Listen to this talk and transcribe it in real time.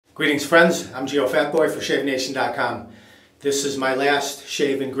Greetings friends, I'm Geofatboy for ShaveNation.com. This is my last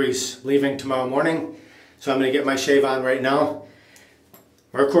shave in Greece, leaving tomorrow morning, so I'm going to get my shave on right now.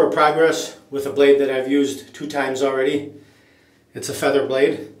 Record progress with a blade that I've used 2 times already. It's a feather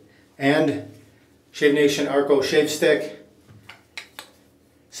blade, and Shave Nation Arco shave stick,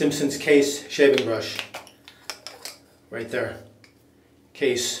 Simpson's Case shaving brush, right there.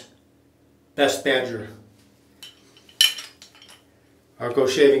 Case, Best Badger. Arco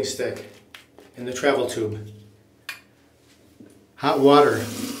shaving stick in the travel tube. Hot water.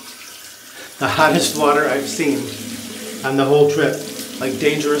 The hottest water I've seen on the whole trip. Like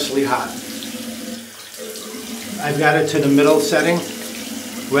dangerously hot. I've got it to the middle setting,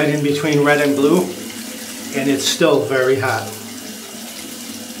 right in between red and blue, and it's still very hot.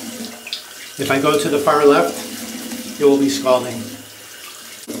 If I go to the far left, it will be scalding.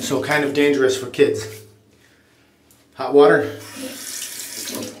 So kind of dangerous for kids. Hot water.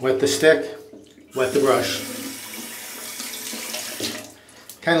 Wet the stick, wet the brush.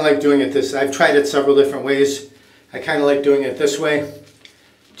 Kind of like doing it this, I've tried it several different ways. I kind of like doing it this way.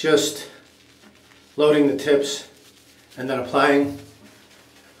 Just loading the tips and then applying.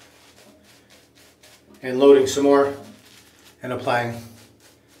 And loading some more and applying.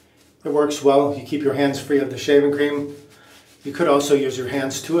 It works well. You keep your hands free of the shaving cream. You could also use your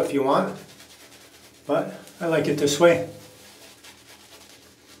hands too if you want. But I like it this way.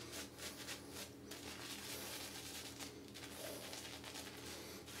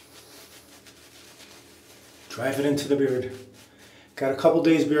 Drive it into the beard. Got a couple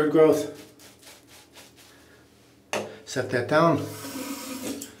days beard growth. Set that down.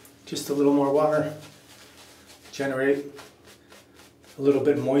 Just a little more water. Generate a little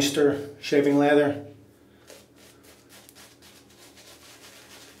bit moister shaving lather.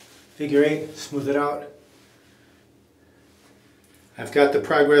 Figure 8, smooth it out. I've got the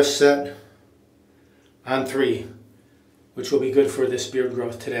progress set on 3, which will be good for this beard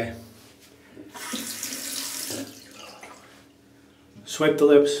growth today. Swipe the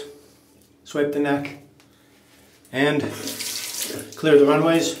lips, swipe the neck, and clear the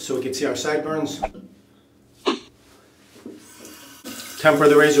runways so we can see our sideburns. Temper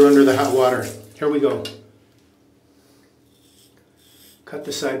the razor under the hot water. Here we go. Cut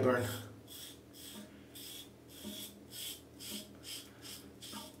the sideburn.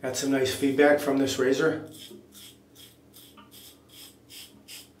 Got some nice feedback from this razor.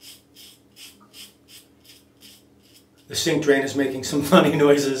 The sink drain is making some funny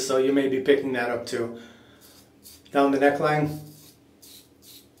noises, so you may be picking that up too. Down the neckline.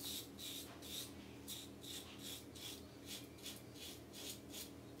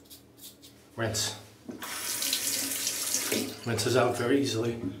 Rinse. Rinses out very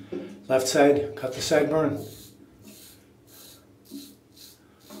easily. Left side, cut the sideburn.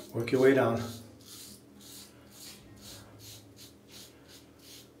 Work your way down.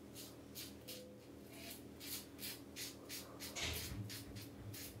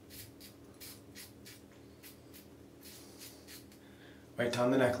 Right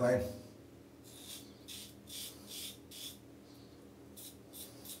down the neckline.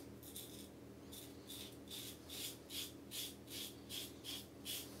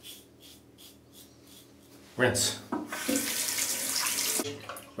 Rinse.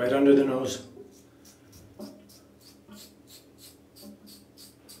 Right under the nose.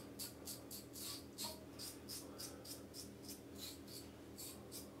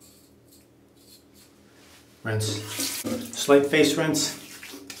 Rinse. Slight face rinse.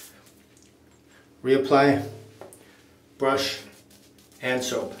 Reapply. Brush and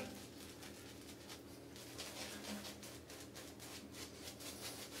soap.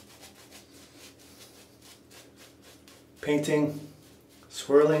 Painting,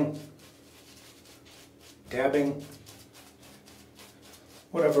 swirling, dabbing,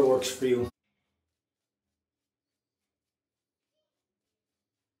 whatever works for you.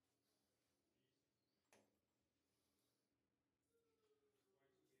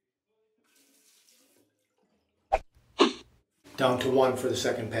 Down to 1 for the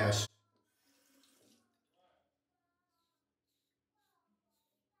second pass.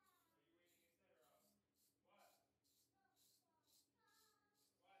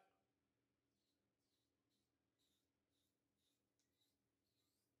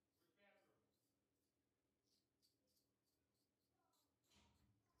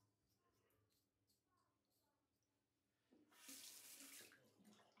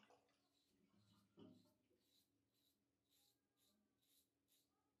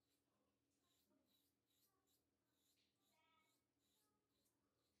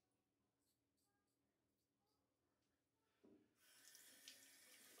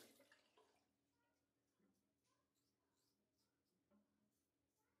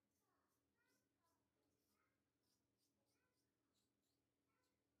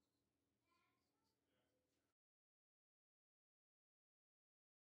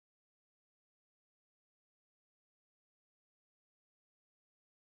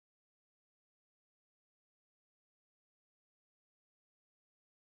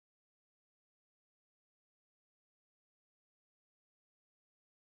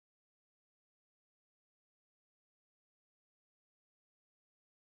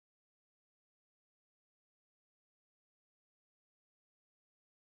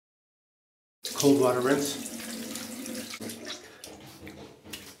 cold water rinse.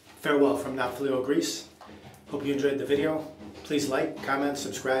 Farewell from Not Filio Grease. Hope you enjoyed the video. Please like, comment,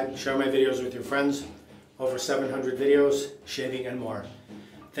 subscribe, share my videos with your friends. Over 700 videos, shaving and more.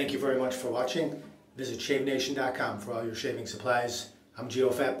 Thank you very much for watching. Visit shavenation.com for all your shaving supplies. I'm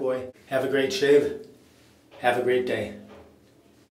Geofatboy. Have a great shave. Have a great day.